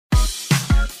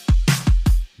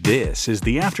This is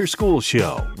the After School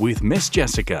Show with Miss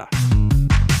Jessica.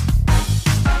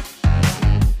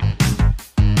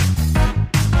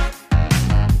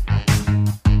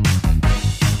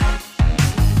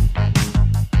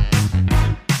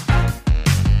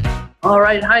 All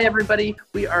right. Hi, everybody.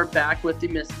 We are back with the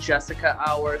Miss Jessica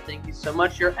Hour. Thank you so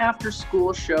much. Your after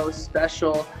school show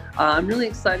special. I'm really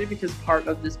excited because part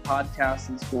of this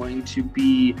podcast is going to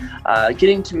be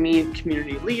getting to meet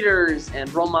community leaders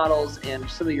and role models and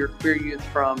some of your queer youth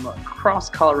from across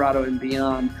Colorado and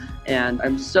beyond. And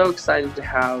I'm so excited to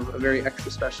have a very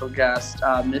extra special guest,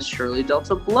 Miss Shirley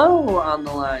Delta Blow on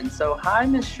the line. So hi,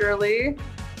 Miss Shirley.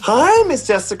 Hi, Miss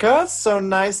Jessica. It's so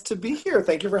nice to be here.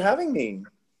 Thank you for having me.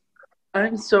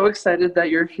 I'm so excited that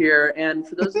you're here. And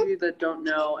for those of you that don't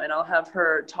know, and I'll have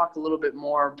her talk a little bit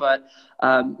more, but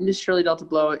Miss Shirley Delta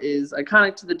Blow is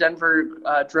iconic to the Denver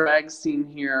drag scene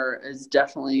here, is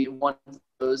definitely one of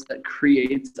those that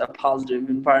creates a positive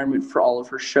environment for all of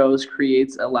her shows,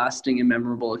 creates a lasting and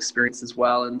memorable experience as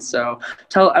well. And so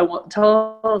tell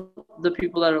the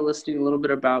people that are listening a little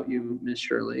bit about you, Miss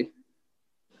Shirley.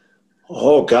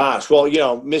 Oh, gosh.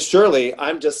 Well, Miss Shirley,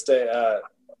 I'm just a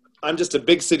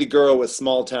big city girl with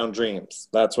small town dreams.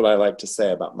 That's what I like to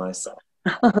say about myself.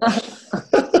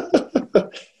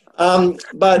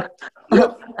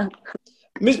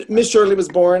 Miss Shirley was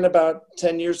born about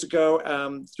 10 years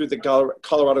ago through the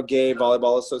Colorado Gay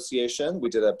Volleyball Association. We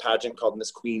did a pageant called Miss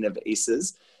Queen of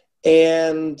Aces.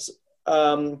 And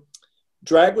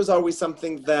drag was always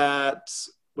something that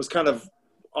was kind of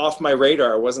off my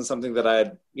radar. It wasn't something that I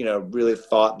had, really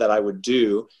thought that I would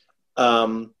do.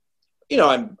 I'm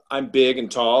big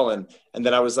and tall, and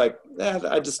then I was like,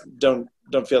 I just don't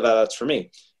feel that that's for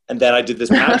me. And then I did this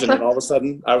pageant, and all of a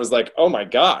sudden I was like, oh my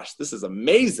gosh, this is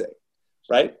amazing,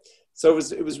 right? So it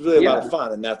was really a lot of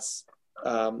fun, and that's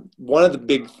one of the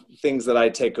big things that I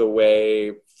take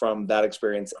away from that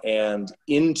experience and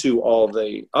into all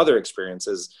the other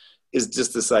experiences is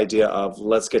just this idea of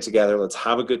let's get together, let's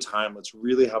have a good time, let's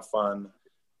really have fun,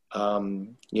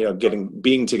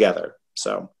 being together.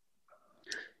 So.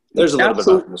 There's a little bit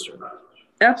about Mr.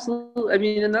 Absolutely. I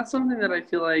mean, and that's something that I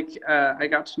feel like I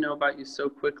got to know about you so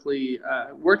quickly,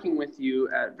 working with you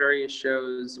at various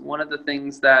shows. One of the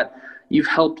things that you've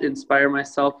helped inspire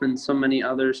myself and so many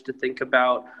others to think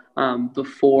about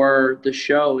before the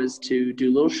show is to do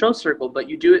a little show circle, but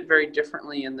you do it very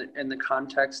differently in the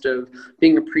context of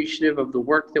being appreciative of the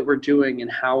work that we're doing and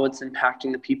how it's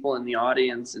impacting the people in the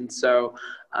audience. And so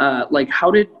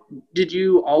how did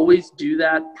you always do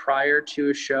that prior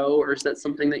to a show, or is that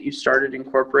something that you started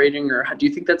incorporating, or do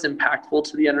you think that's impactful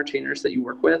to the entertainers that you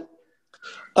work with?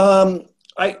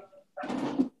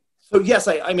 Yes,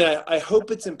 I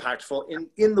hope it's impactful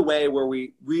in the way where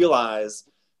we realize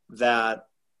that,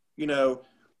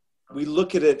 we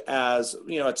look at it as,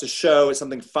 it's a show, it's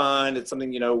something fun, it's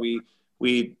something,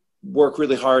 we work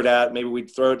really hard at, maybe we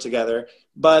throw it together.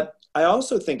 But I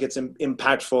also think it's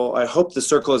impactful. I hope the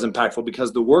circle is impactful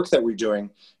because the work that we're doing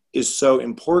is so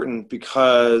important,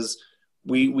 because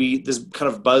we this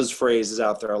kind of buzz phrase is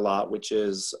out there a lot, which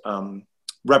is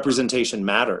representation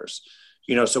matters.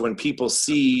 So when people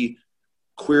see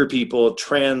queer people,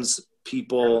 trans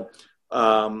people,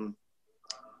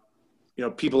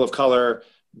 people of color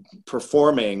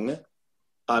performing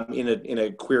in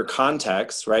a queer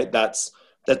context, right? That's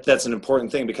an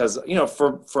important thing, because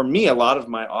for me, a lot of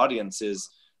my audience is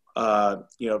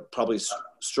probably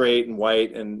straight and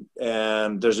white, and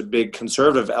there's a big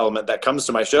conservative element that comes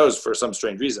to my shows for some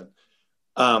strange reason,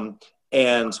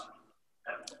 and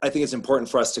I think it's important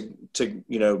for us to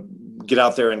get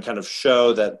out there and kind of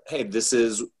show that, hey, this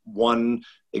is one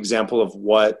example of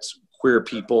what queer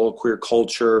people, queer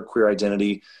culture, queer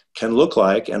identity can look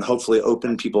like, and hopefully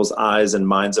open people's eyes and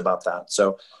minds about that.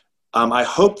 So I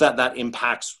hope that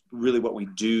impacts really what we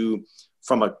do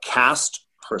from a cast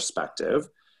perspective.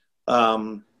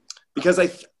 Because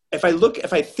if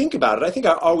I think about it, I think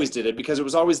I always did it because it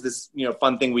was always this,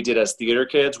 fun thing we did as theater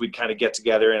kids. We'd kind of get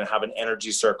together and have an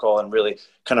energy circle and really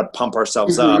kind of pump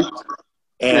ourselves up.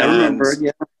 And I remember,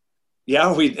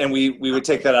 we would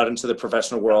take that out into the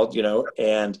professional world,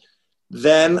 and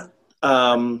then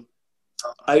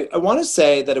I want to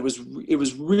say that it was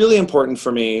really important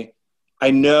for me. I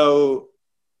know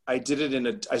I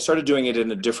started doing it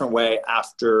in a different way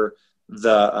after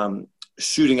the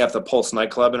shooting at the Pulse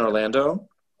nightclub in Orlando,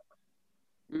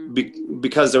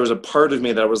 because there was a part of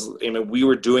me that we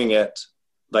were doing it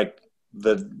like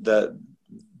the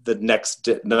next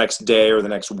day or the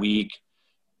next week,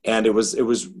 and it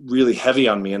was really heavy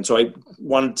on me. And so I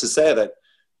wanted to say that,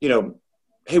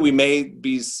 hey, we may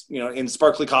be, in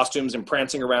sparkly costumes and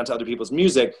prancing around to other people's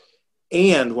music,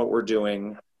 and what we're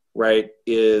doing right,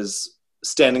 is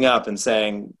standing up and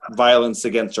saying violence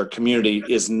against our community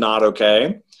is not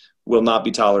okay, will not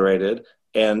be tolerated,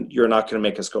 and you're not going to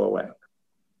make us go away.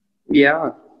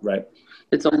 Yeah. Right.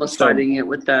 It's almost fighting it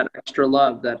with that extra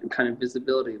love, that kind of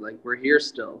visibility, like we're here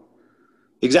still.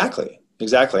 Exactly.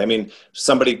 I mean,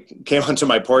 somebody came onto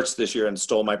my porch this year and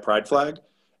stole my pride flag.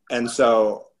 And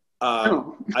so I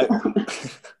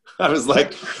was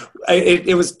like,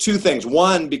 it was two things.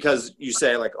 One, because you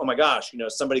say like, oh my gosh,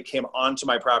 somebody came onto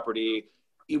my property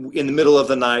in the middle of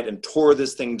the night and tore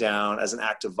this thing down as an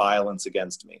act of violence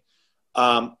against me.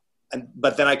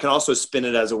 But then I can also spin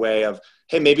it as a way of,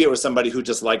 hey, maybe it was somebody who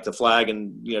just liked the flag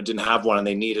and didn't have one and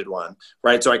they needed one,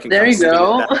 right? So I can there you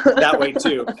go that way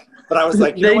too. But I was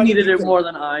like, they needed it more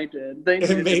than I did. They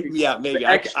needed maybe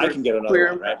I can get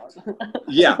another one, right?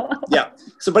 Yeah.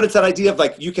 So, but it's that idea of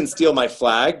like, you can steal my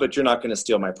flag, but you're not going to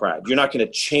steal my pride. You're not going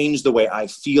to change the way I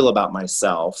feel about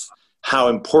myself. How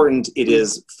important it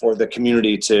is for the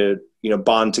community to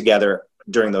bond together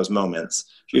during those moments.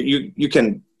 You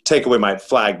can take away my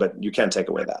flag, but you can't take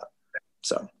away that.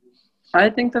 So I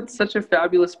think that's such a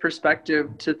fabulous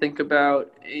perspective to think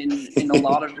about in a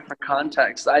lot of different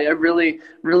contexts. I really,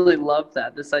 really love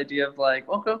that. This idea of like,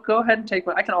 well, go ahead and take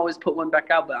one. I can always put one back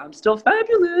out, but I'm still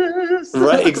fabulous.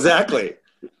 Right. Exactly.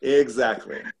 Yeah.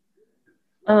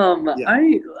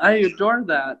 I adore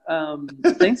that.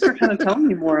 Thanks for kind of telling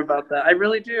me more about that. I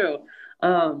really do.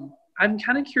 I'm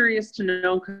kind of curious to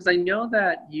know, because I know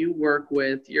that you're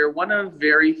one of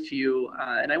very few,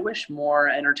 and I wish more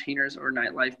entertainers or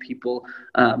nightlife people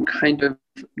kind of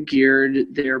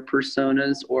geared their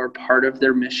personas or part of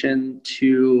their mission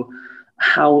to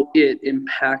how it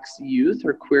impacts youth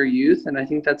or queer youth. And I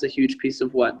think that's a huge piece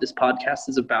of what this podcast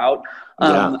is about.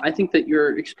 I think that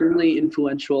you're extremely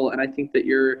influential, and I think that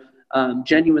you're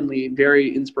genuinely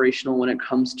very inspirational when it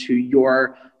comes to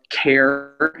your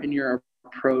care and your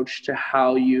approach to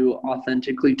how you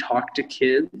authentically talk to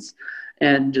kids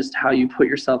and just how you put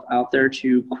yourself out there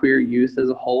to queer youth as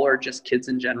a whole, or just kids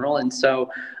in general. And so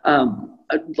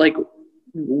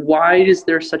why is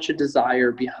there such a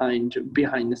desire behind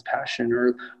this passion,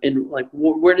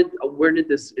 where did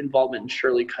this involvement in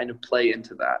Shirley kind of play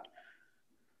into that?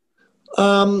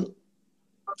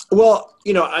 Well,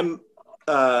 I'm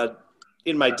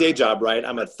in my day job, right?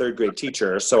 I'm a third grade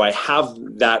teacher, so I have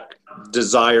that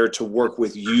desire to work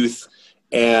with youth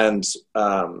and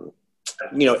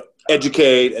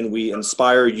educate, and we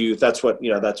inspire youth. That's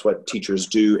what teachers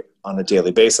do on a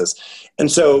daily basis.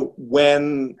 And so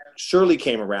when Shirley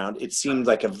came around, it seemed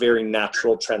like a very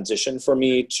natural transition for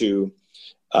me to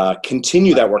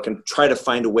continue that work and try to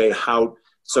find a way how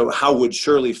would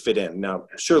Shirley fit in? Now,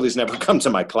 Shirley's never come to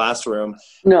my classroom.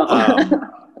 No.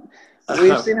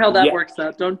 We've seen how that works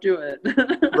out. Don't do it.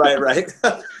 Right.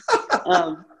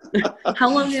 How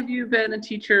long have you been a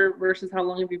teacher versus how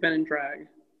long have you been in drag?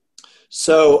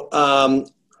 So I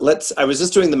was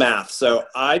just doing the math. So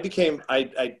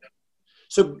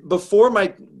so before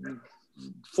my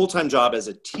full-time job as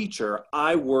a teacher,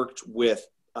 I worked with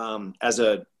as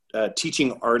a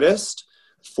teaching artist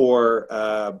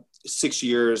for 6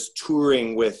 years,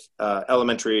 touring with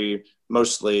elementary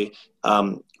mostly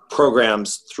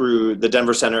programs through the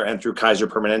Denver Center and through Kaiser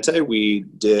Permanente. We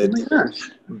did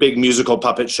big musical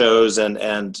puppet shows and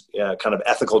kind of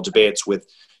ethical debates with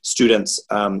students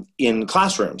in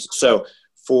classrooms. So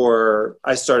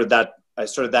I started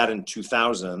that in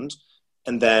 2000,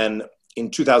 and then in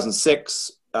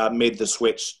 2006 made the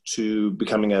switch to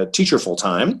becoming a teacher full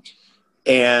time.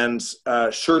 And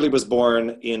Shirley was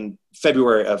born in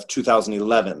February of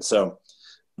 2011. So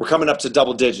we're coming up to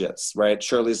double digits, right?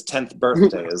 Shirley's 10th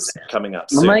birthday is coming up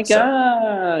soon. Oh my gosh.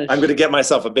 So I'm going to get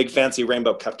myself a big fancy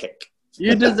rainbow cupcake.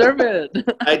 You deserve it.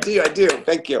 I do.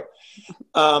 Thank you.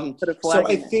 So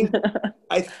I think,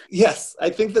 I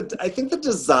think the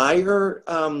desire,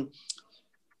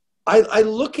 I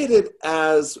look at it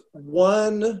as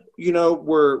one,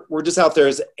 we're just out there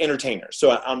as entertainers.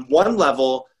 So on one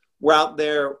level, we're out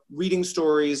there reading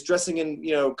stories, dressing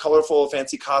in, colorful,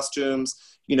 fancy costumes,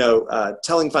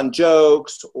 telling fun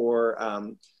jokes, or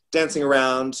dancing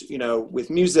around, with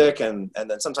music. And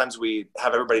then sometimes we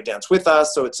have everybody dance with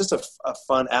us. So it's just a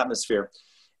fun atmosphere.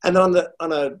 And then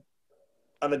on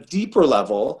a deeper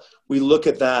level, we look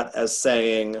at that as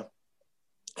saying,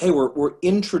 hey, we're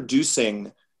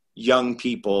introducing young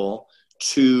people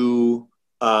to,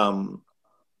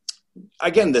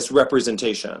 again, this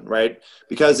representation, right?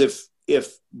 Because if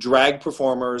drag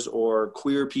performers or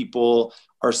queer people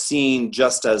are seen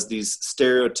just as these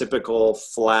stereotypical,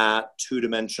 flat,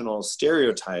 two-dimensional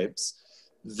stereotypes,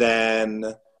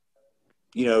 then,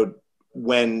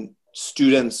 when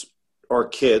students or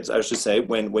kids, I should say,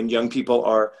 when young people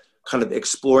are kind of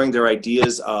exploring their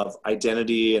ideas of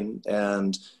identity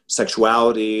and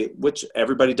sexuality, which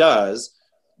everybody does,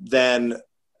 then,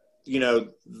 you know,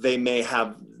 they may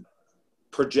have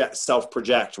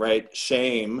self-project, right?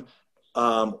 Shame,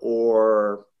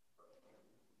 or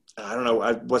I don't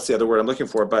know, what's the other word I'm looking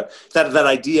for, but that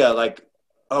idea, like,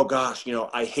 oh gosh, you know,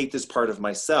 I hate this part of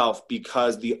myself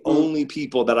because the only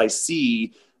people that I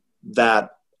see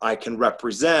that I can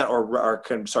represent or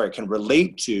can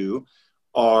relate to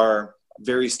are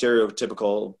very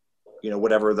stereotypical, you know,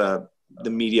 whatever the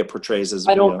media portrays as.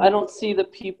 I don't see the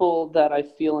people that I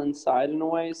feel inside in a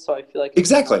way, so I feel like it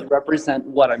exactly doesn't represent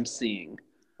what I'm seeing.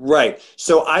 Right.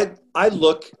 So I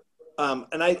look,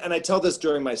 and I tell this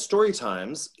during my story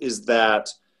times, is that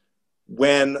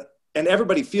and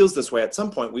everybody feels this way at some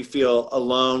point, we feel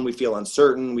alone, we feel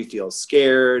uncertain, we feel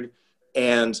scared.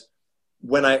 And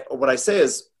what I say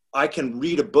is, I can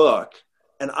read a book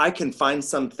and I can find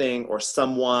something or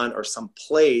someone or some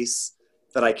place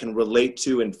that I can relate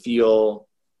to and feel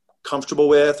comfortable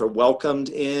with or welcomed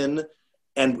in.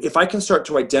 And if I can start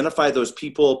to identify those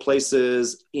people,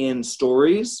 places in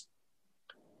stories,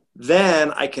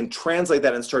 then I can translate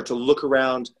that and start to look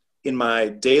around in my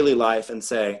daily life and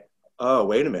say, oh,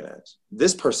 wait a minute,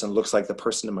 this person looks like the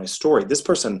person in my story. This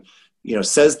person, you know,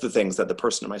 says the things that the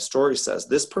person in my story says.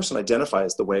 This person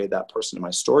identifies the way that person in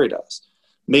my story does.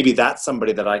 Maybe that's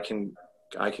somebody that I can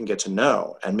get to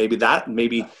know. And maybe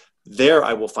there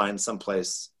I will find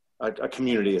someplace, a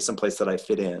community, someplace that I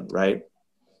fit in, right?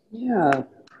 Yeah.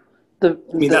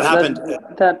 That happened.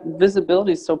 That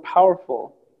visibility is so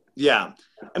powerful. Yeah.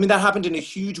 I mean, that happened in a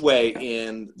huge way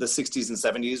in the 60s and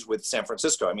 70s with San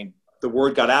Francisco. I mean, the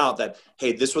word got out that,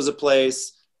 hey, this was a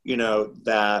place, you know,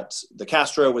 that the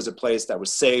Castro was a place that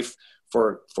was safe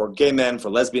for gay men, for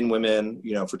lesbian women,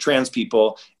 you know, for trans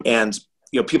people. And,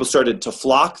 you know, people started to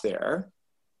flock there.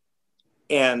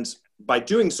 And by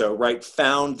doing so, right,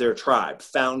 found their tribe,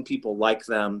 found people like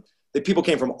them. The people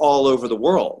came from all over the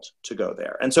world to go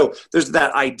there. And so there's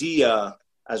that idea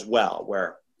as well,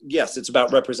 where, yes, it's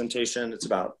about representation. It's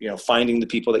about, you know, finding the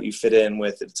people that you fit in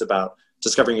with. It's about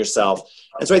discovering yourself.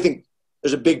 And so I think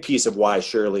there's a big piece of why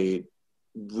Shirley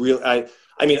really,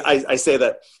 I say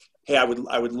that, hey, I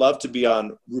would love to be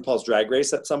on RuPaul's Drag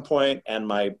Race at some point. And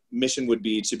my mission would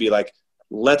be to be like,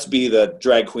 let's be the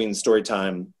drag queen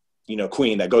storytime, you know,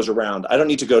 queen that goes around. I don't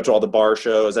need to go to all the bar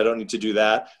shows. I don't need to do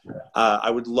that. I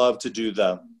would love to do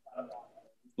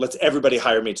let's everybody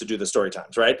hire me to do the story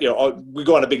times, right? You know, we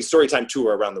go on a big story time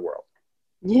tour around the world.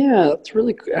 Yeah, that's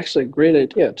really actually a great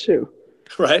idea too.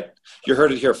 Right? You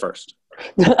heard it here first.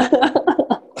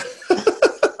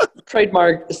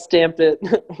 Trademark, stamp it.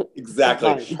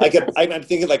 Exactly. I'm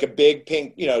thinking like a big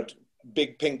pink, you know,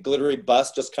 big pink glittery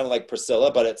bus, just kind of like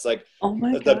Priscilla, but it's like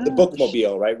the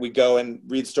bookmobile, right? We go and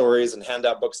read stories and hand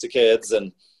out books to kids,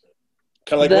 and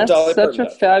kind of like that's what Dolly such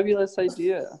Parton a fabulous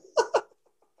idea.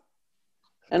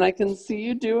 And I can see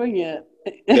you doing it.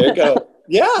 There you go.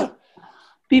 Yeah.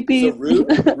 Beep, beep. So Rue,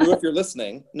 if you're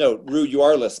listening, no, Rue, you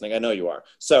are listening. I know you are.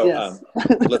 So yes.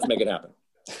 Let's make it happen.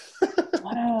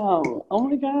 Wow. Oh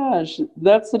my gosh.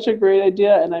 That's such a great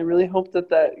idea. And I really hope that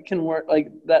can work,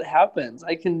 like that happens.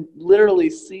 I can literally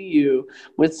see you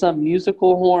with some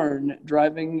musical horn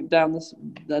driving down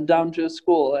to a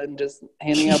school and just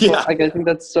handing out books. Like, I think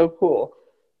that's so cool.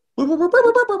 Yes.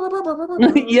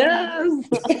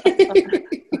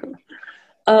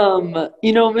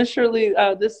 You know, Miss Shirley,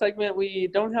 this segment, we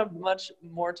don't have much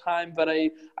more time, but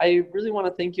I really want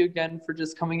to thank you again for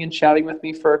just coming and chatting with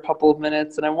me for a couple of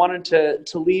minutes. And I wanted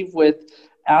to leave with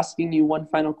asking you one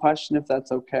final question, if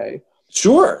that's okay.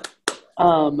 Sure.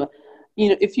 You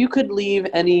know, if you could leave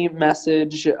any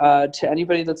message to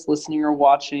anybody that's listening or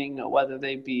watching, whether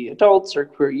they be adults or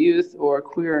queer youth or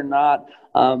queer or not,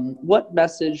 what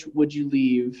message would you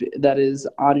leave that is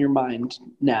on your mind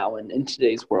now in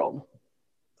today's world?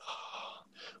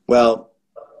 Well,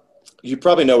 you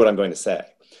probably know what I'm going to say.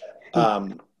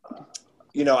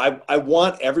 You know, I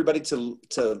want everybody to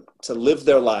live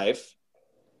their life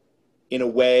in a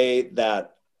way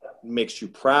that makes you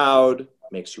proud,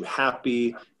 makes you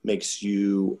happy, makes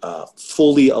you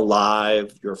fully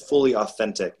alive, you're fully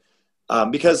authentic.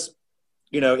 Because,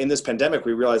 you know, in this pandemic,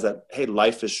 we realize that, hey,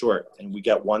 life is short and we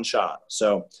get one shot.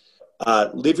 So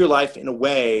live your life in a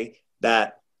way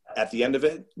that at the end of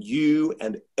it, you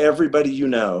and everybody you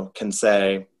know can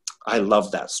say, I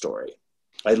love that story.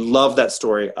 I love that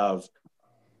story of,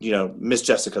 you know, Miss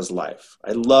Jessica's life.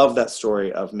 I love that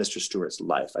story of Mr. Stewart's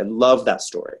life. I love that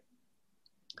story.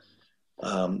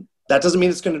 That doesn't mean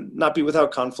it's going to not be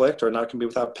without conflict or not going to be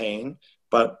without pain,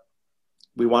 but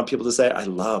we want people to say, I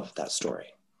love that story.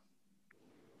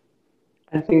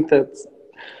 I think that's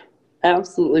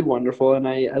absolutely wonderful, and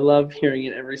I love hearing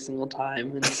it every single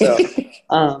time. And so,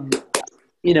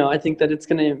 I think that it's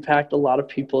going to impact a lot of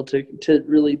people to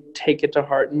really take it to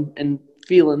heart and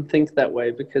feel and think that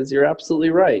way, because you're absolutely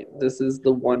right. This is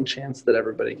the one chance that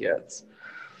everybody gets.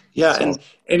 Yeah, So. and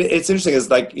it's interesting is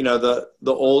like, the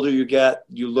older you get,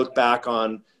 you look back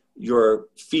on your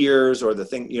fears or the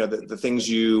things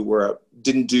you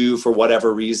didn't do for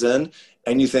whatever reason,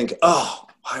 and you think, oh,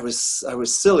 I was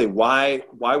silly. Why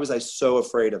was I so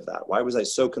afraid of that? Why was I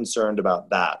so concerned about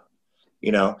that?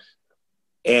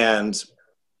 And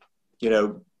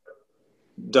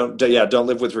don't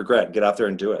live with regret. Get out there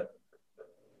and do it.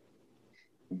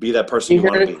 Be that person you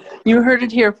want to be. You heard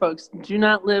it here, folks. Do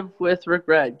not live with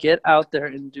regret. Get out there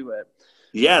and do it.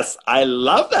 Yes, I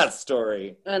love that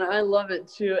story. And I love it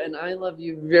too. And I love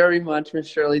you very much, Miss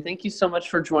Shirley. Thank you so much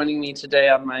for joining me today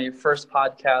on my first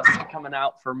podcast coming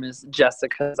out for Miss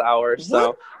Jessica's Hour. So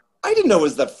what? I didn't know it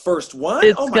was the first one.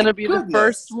 It's going to be the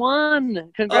first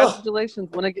one. Congratulations.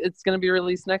 It's going to be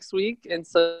released next week. And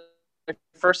so my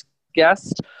first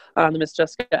guest on the Miss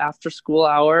Jessica After School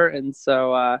Hour. And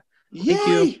so thank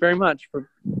you very much for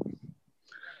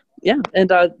and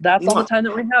that's all the time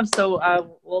that we have.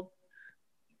 So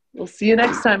we'll see you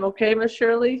next time, okay, Miss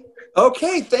Shirley?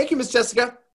 Okay, thank you, Miss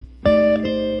Jessica.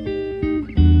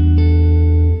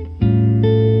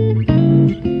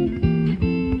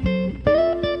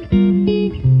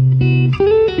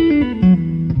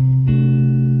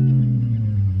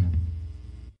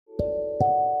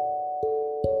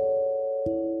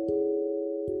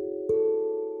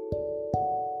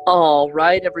 All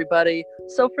right, everybody.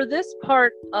 So for this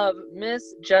part of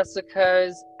Miss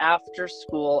Jessica's After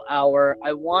School Hour,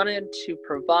 I wanted to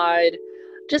provide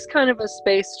just kind of a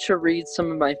space to read some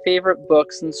of my favorite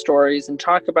books and stories and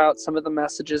talk about some of the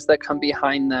messages that come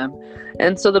behind them.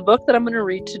 And so the book that I'm going to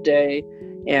read today,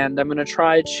 and I'm going to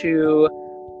try to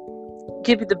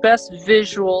give you the best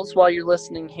visuals while you're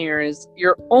listening here, is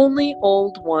Your Only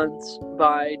Old Ones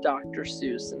by Dr.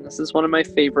 Seuss. And this is one of my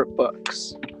favorite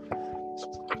books.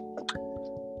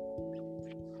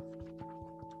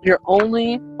 Your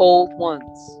Only Old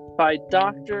Ones by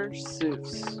Dr.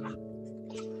 Seuss.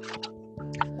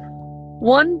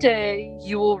 One day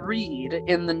you will read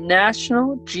in the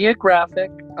National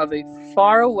Geographic of a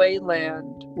faraway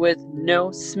land with no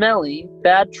smelly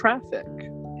bad traffic.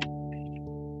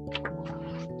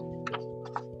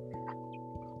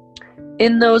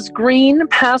 In those green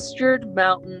pastured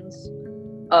mountains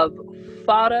of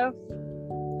Fada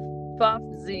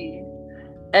Fafzi,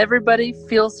 everybody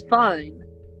feels fine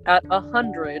at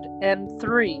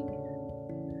 103,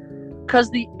 'cause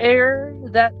the air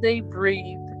that they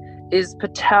breathe is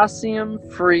potassium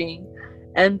free,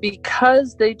 and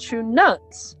because they chew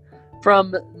nuts from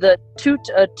the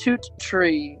toot-a-toot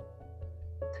tree.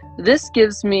 This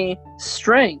gives me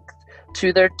strength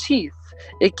to their teeth,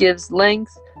 it gives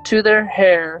length to their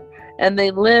hair, and they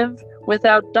live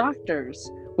without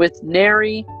doctors, with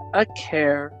nary a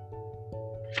care.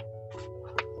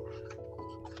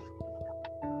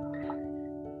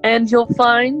 And you'll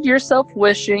find yourself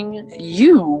wishing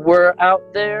you were out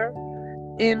there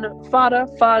in Fada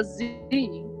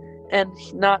Fazi and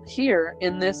not here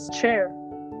in this chair.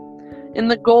 In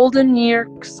the Golden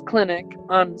Years Clinic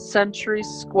on Century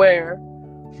Square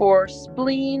for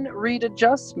spleen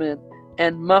readjustment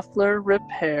and muffler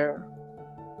repair.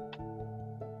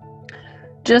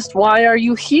 Just why are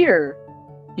you here?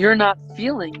 You're not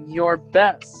feeling your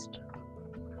best.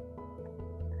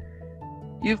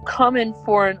 You've come in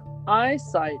for an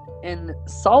eyesight and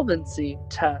solvency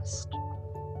test.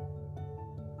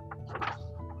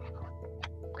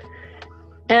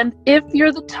 And if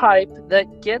you're the type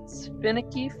that gets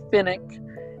finicky finnick,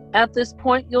 at this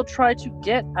point you'll try to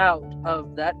get out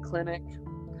of that clinic.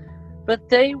 But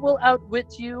they will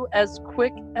outwit you as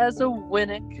quick as a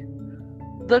winnick.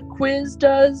 The quiz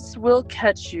will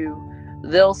catch you.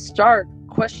 They'll start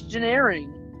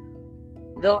questionnaring.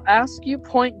 They'll ask you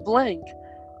point blank,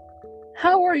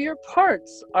 how are your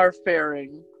parts are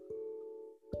faring?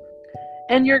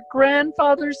 And your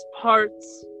grandfather's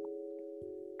parts.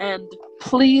 And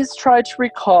please try to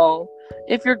recall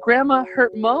if your grandma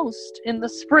hurt most in the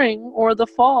spring or the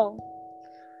fall.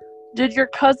 Did your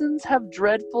cousins have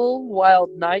dreadful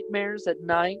wild nightmares at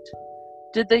night?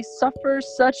 Did they suffer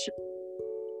such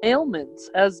ailments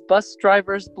as bus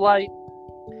driver's blight,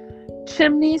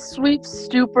 chimney sweep's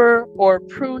stupor, or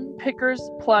prune picker's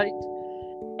plight?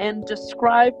 And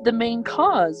describe the main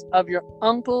cause of your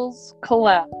uncle's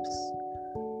collapse.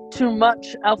 Too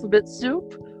much alphabet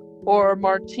soup or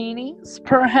martinis,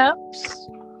 perhaps?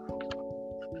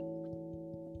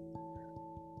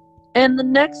 And the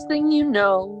next thing you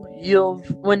know,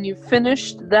 when you've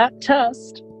finished that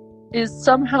test, is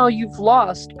somehow you've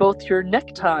lost both your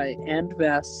necktie and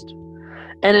vest.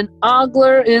 And an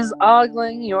ogler is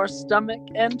ogling your stomach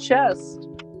and chest.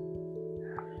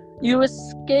 Your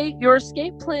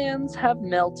escape plans have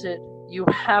melted. You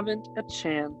haven't a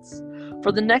chance.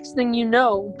 For the next thing you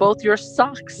know, both your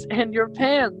socks and your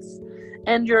pants,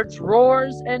 and your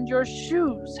drawers and your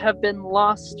shoes have been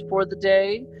lost for the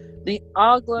day. The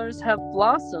oglers have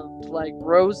blossomed like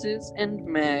roses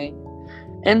in May,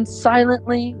 and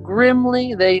silently,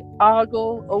 grimly, they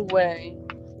ogle away.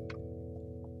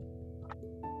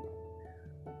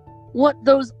 What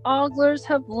those oglers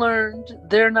have learned,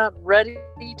 they're not ready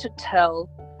to tell.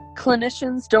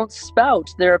 Clinicians don't spout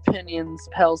their opinions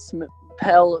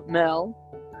pell-mell.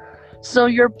 So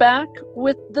you're back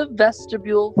with the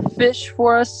vestibule fish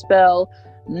for a spell.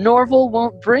 Norval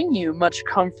won't bring you much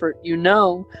comfort, you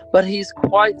know, but he's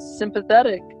quite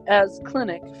sympathetic as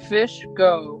clinic fish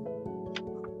go.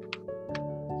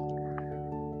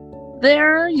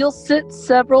 There you'll sit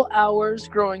several hours,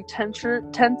 growing tenser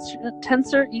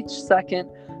each second,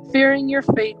 fearing your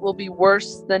fate will be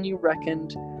worse than you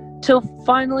reckoned, till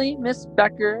finally, Miss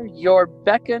Becker, your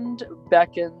beckons.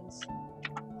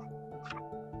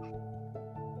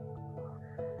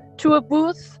 To a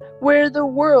booth where the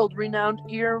world-renowned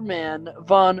earman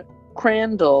von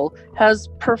Crandall has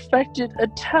perfected a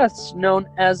test known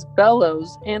as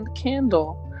bellows and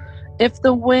candle. If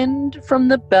the wind from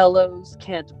the bellows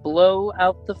can't blow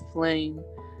out the flame,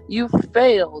 you've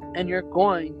failed and you're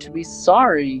going to be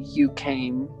sorry you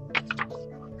came.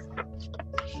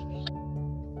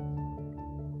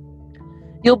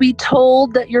 You'll be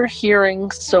told that your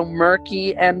hearing's so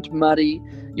murky and muddy,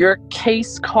 your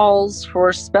case calls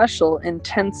for special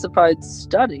intensified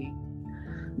study.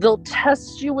 They'll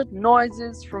test you with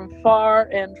noises from far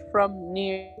and from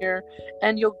near,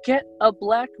 and you'll get a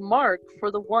black mark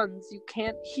for the ones you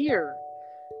can't hear.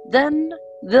 Then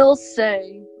they'll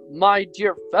say, "My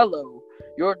dear fellow,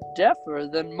 you're deafer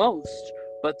than most,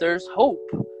 but there's hope,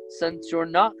 since you're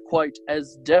not quite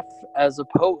as deaf as a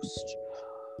post.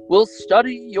 We'll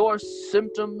study your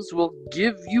symptoms, we'll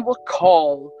give you a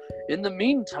call. In the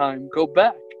meantime, go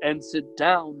back and sit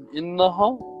down in the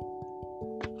hall."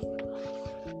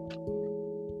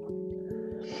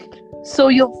 So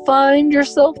you'll find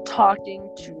yourself talking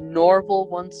to Norval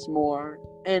once more,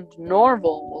 and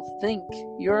Norval will think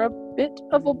you're a bit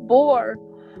of a bore,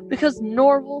 because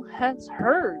Norval has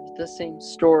heard the same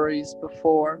stories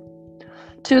before.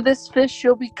 To this fish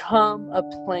you'll become a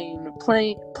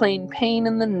plain pain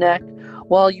in the neck,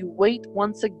 while you wait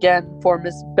once again for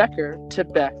Miss Becker to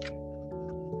beck.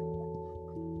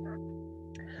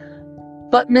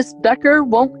 But Miss Becker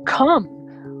won't come.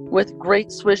 With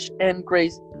great swish and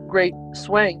great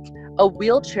swank, a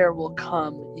wheelchair will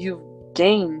come. You've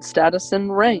gained status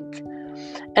and rank.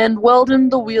 And Weldon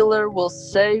the wheeler will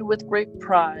say with great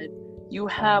pride, "You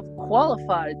have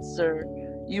qualified, sir.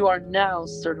 You are now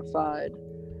certified.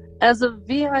 As a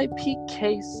VIP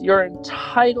case, you're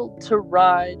entitled to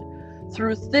ride.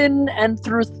 Through thin and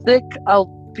through thick,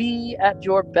 I'll be at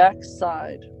your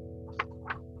backside."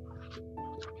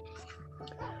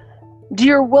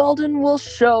 Dear Weldon will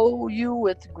show you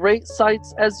with great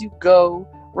sights as you go.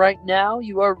 Right now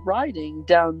you are riding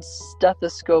down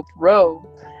Stethoscope Row,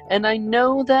 and I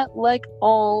know that like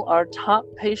all our top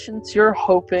patients you're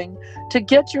hoping to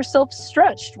get yourself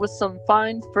stretched with some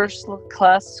fine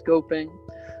first-class scoping.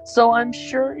 So I'm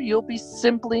sure you'll be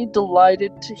simply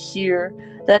delighted to hear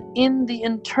that in the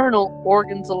Internal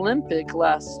Organs Olympic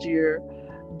last year,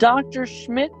 Dr.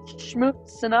 Schmidt,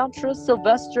 Sinatra,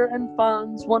 Sylvester, and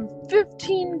Fonz won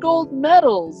 15 gold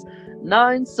medals,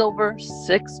 9 silver,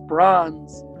 6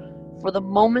 bronze. For the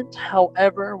moment,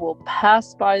 however, we'll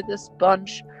pass by this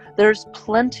bunch. There's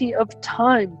plenty of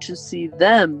time to see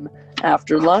them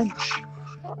after lunch.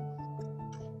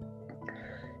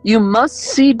 You must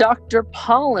see Dr.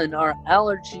 Pollen, our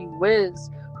allergy whiz,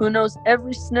 who knows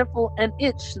every sniffle and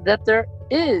itch that there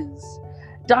is.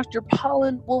 Dr.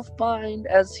 Pollen will find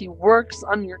as he works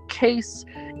on your case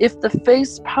if the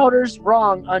face powder's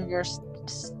wrong on your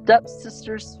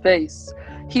stepsister's face.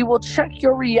 He will check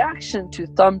your reaction to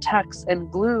thumbtacks and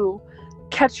glue,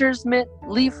 catcher's mitt,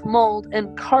 leaf mold,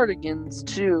 and cardigans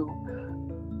too.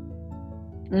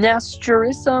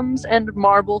 Nasturtiums and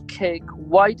marble cake,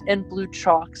 white and blue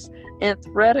chalks,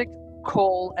 anthratic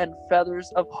coal and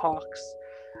feathers of hawks.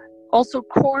 Also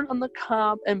corn on the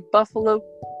cob and buffalo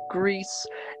grease,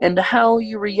 and how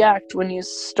you react when you're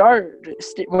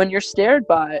stared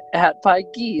by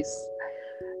geese.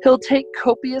 He'll take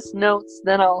copious notes,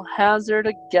 then I'll hazard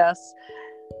a guess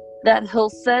that he'll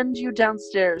send you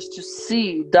downstairs to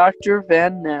see Dr.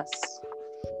 Van Ness.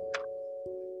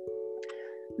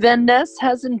 Van Ness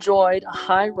has enjoyed a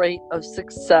high rate of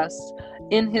success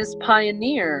in his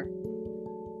pioneer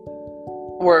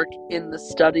work in the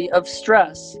study of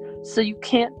stress, so you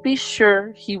can't be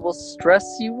sure he will stress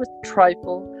you with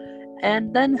trifle,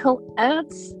 and then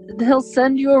he'll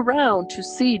send you around to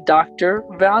see Dr.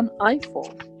 Van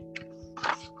Eiffel.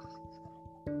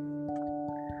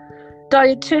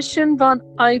 Dietitian Van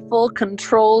Eiffel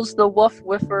controls the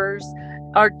woof-wiffers,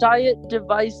 our diet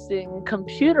devising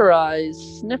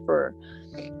computerized sniffer,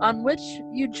 on which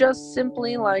you just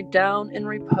simply lie down and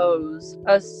repose,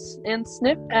 and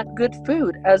sniff at good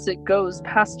food as it goes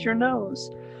past your nose.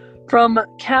 From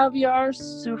caviar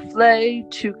souffle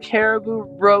to caribou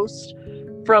roast,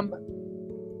 from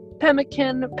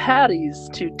pemmican patties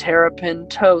to terrapin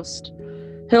toast,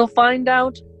 he'll find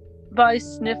out by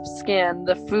sniff scan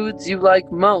the foods you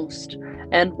like most,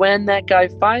 and when that guy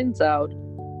finds out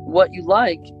what you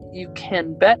like, you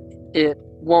can bet it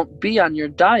won't be on your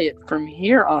diet from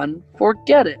here on.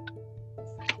 Forget it.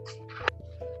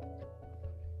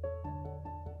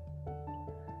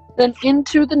 Then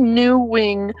into the new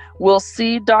wing we'll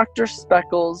see Dr.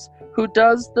 Speckles, who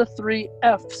does the 3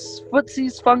 F's,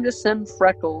 footsies, fungus, and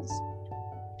freckles.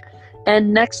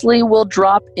 And nextly we'll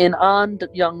drop in on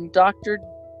young Dr.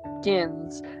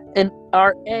 Gins, an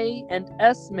R.A. and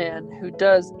S man who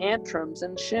does antrums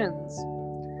and shins.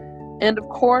 And of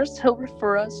course, he'll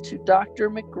refer us to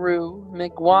Dr. McGrew,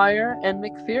 McGuire, and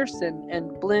McPherson,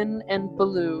 and Blinn and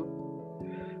Ballou,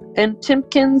 and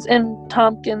Timpkins and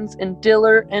Tompkins, and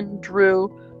Diller and Drew,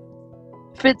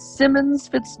 Fitzsimmons,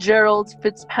 Fitzgeralds,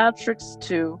 Fitzpatricks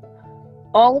too,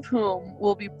 all of whom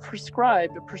will be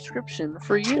prescribed a prescription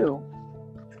for you.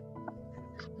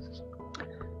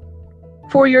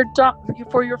 For your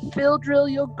field drill,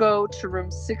 you'll go to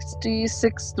room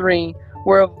 6063,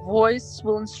 where a voice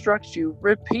will instruct you.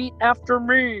 Repeat after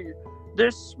me.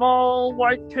 This small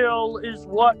white pill is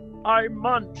what I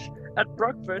munch at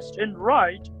breakfast and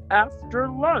right after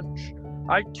lunch.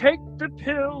 I take the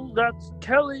pill that's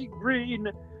Kelly green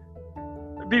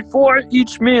before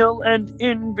each meal and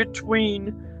in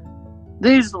between.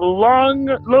 These long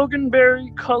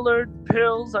loganberry colored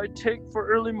pills I take for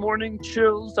early morning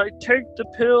chills. I take the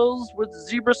pills with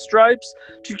zebra stripes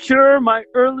to cure my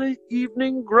early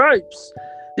evening gripes.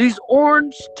 These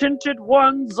orange tinted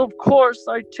ones, of course,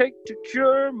 I take to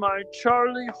cure my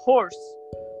Charlie horse.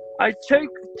 I take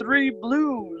 3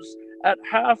 blues at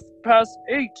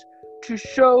 8:30 to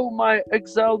show my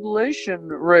exhalation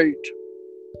rate.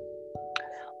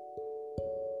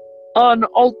 On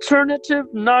alternative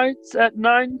nights at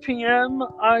 9 p.m.,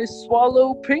 I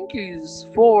swallow pinkies,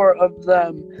 4 of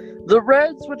them. The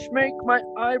reds which make my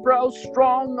eyebrows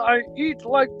strong, I eat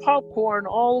like popcorn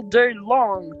all day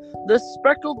long. The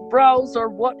speckled brows are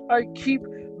what I keep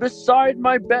beside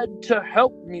my bed to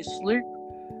help me sleep.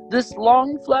 This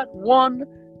long flat one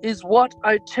is what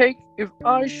I take if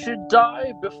I should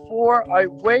die before I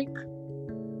wake.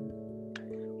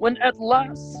 When at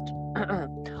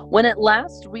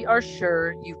last we are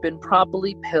sure you've been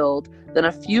properly pilled, then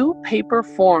a few paper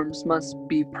forms must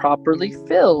be properly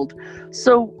filled,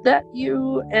 so that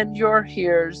you and your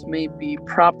hearers may be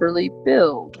properly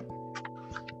billed.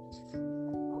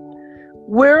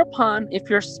 Whereupon, if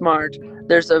you're smart,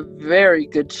 there's a very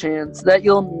good chance that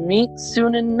you'll meet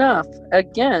soon enough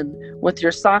again with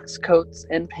your socks, coats,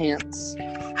 and pants.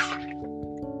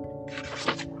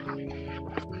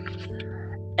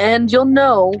 And you'll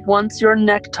know, once your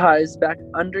necktie's back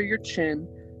under your chin,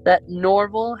 that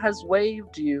Norval has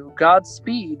waved you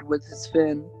Godspeed with his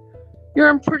fin. You're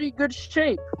in pretty good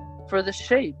shape for the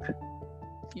shape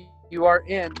you are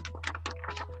in.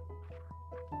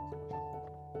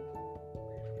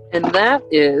 And that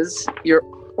is You're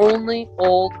Only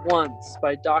Old Once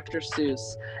by Dr.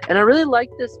 Seuss. And I really like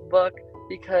this book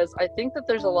because I think that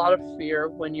there's a lot of fear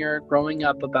when you're growing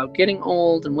up about getting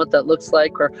old and what that looks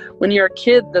like, or when you're a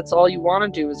kid, that's all you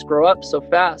want to do is grow up so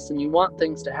fast and you want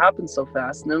things to happen so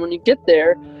fast. And then when you get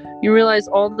there, you realize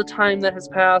all the time that has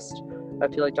passed, I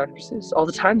feel like Dr. Seuss, all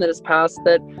the time that has passed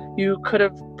that you could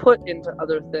have put into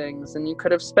other things and you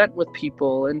could have spent with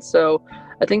people. And so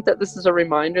I think that this is a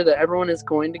reminder that everyone is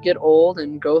going to get old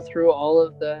and go through all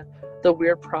of the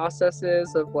weird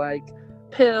processes of like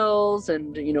pills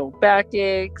and,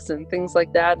 backaches and things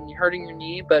like that, and you're hurting your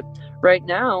knee. But right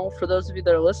now, for those of you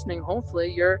that are listening,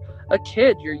 hopefully you're a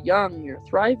kid, you're young, you're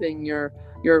thriving, you're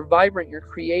vibrant, you're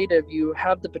creative, you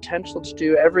have the potential to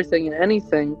do everything and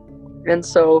anything. And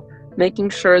so making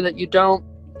sure that you don't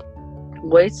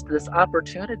waste this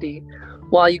opportunity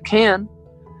while you can,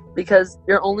 because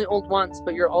you're only old once,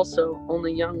 but you're also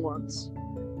only young once.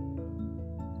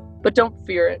 But don't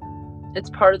fear it. It's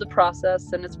part of the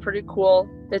process, and it's pretty cool.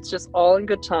 It's just all in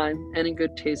good time and in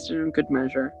good taste and in good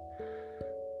measure.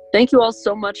 Thank you all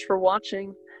so much for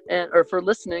watching or for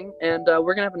listening, and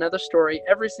we're going to have another story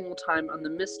every single time on the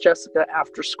Miss Jessica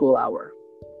After School Hour.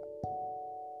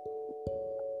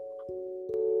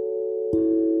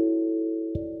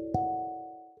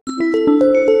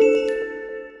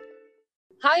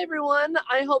 Hi, everyone.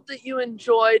 I hope that you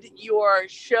enjoyed your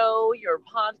show, your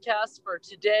podcast for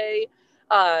today.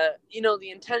 The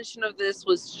intention of this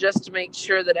was just to make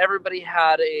sure that everybody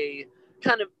had a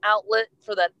kind of outlet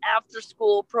for that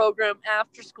after-school program,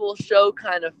 after-school show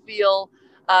kind of feel,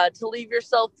 to leave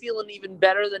yourself feeling even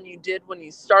better than you did when you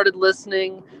started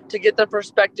listening, to get the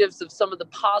perspectives of some of the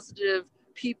positive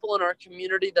people in our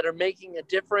community that are making a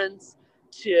difference,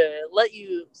 to let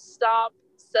you stop,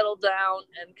 settle down,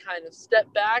 and kind of step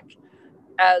back.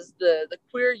 As the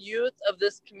queer youth of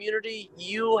this community,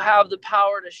 you have the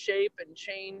power to shape and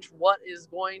change what is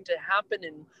going to happen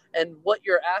and what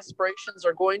your aspirations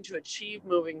are going to achieve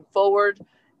moving forward.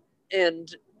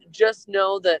 And just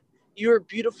know that you're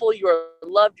beautiful, you are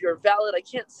loved, you're valid. I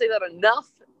can't say that enough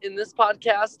in this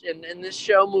podcast and in this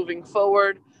show moving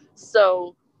forward.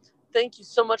 So thank you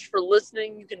so much for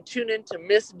listening. You can tune in to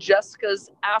Miss Jessica's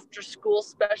After School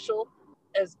Special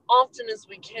as often as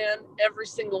we can every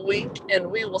single week, and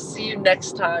we will see you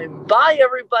next time. Bye,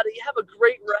 everybody. Have a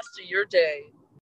great rest of your day.